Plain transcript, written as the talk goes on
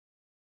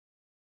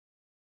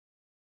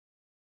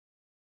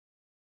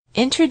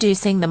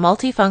Introducing the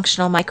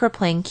multifunctional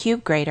microplane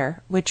cube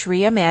grater, which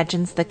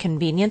reimagines the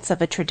convenience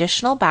of a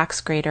traditional box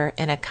grater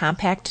in a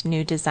compact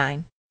new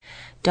design.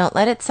 Don't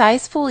let its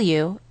size fool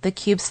you. The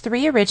cube's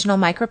 3 original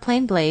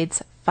microplane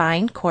blades,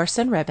 fine, coarse,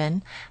 and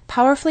ribbon,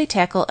 powerfully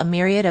tackle a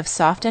myriad of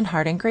soft and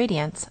hard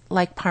ingredients,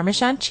 like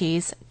Parmesan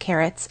cheese,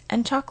 carrots,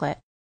 and chocolate.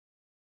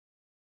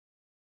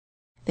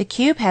 The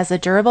cube has a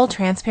durable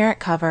transparent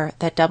cover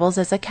that doubles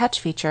as a catch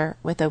feature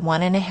with a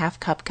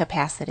 1.5 cup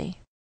capacity.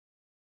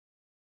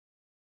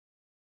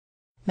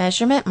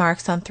 Measurement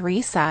marks on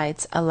 3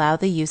 sides allow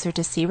the user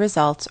to see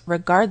results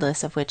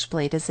regardless of which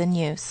blade is in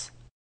use.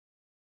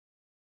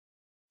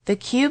 The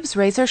cube's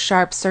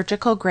razor-sharp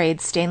surgical-grade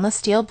stainless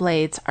steel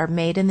blades are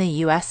made in the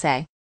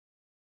USA.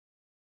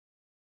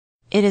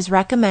 It is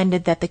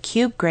recommended that the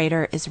cube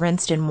grater is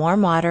rinsed in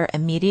warm water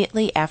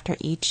immediately after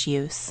each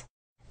use.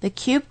 The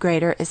cube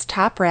grater is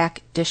top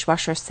rack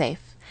dishwasher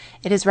safe.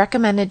 It is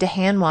recommended to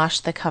hand wash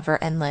the cover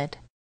and lid.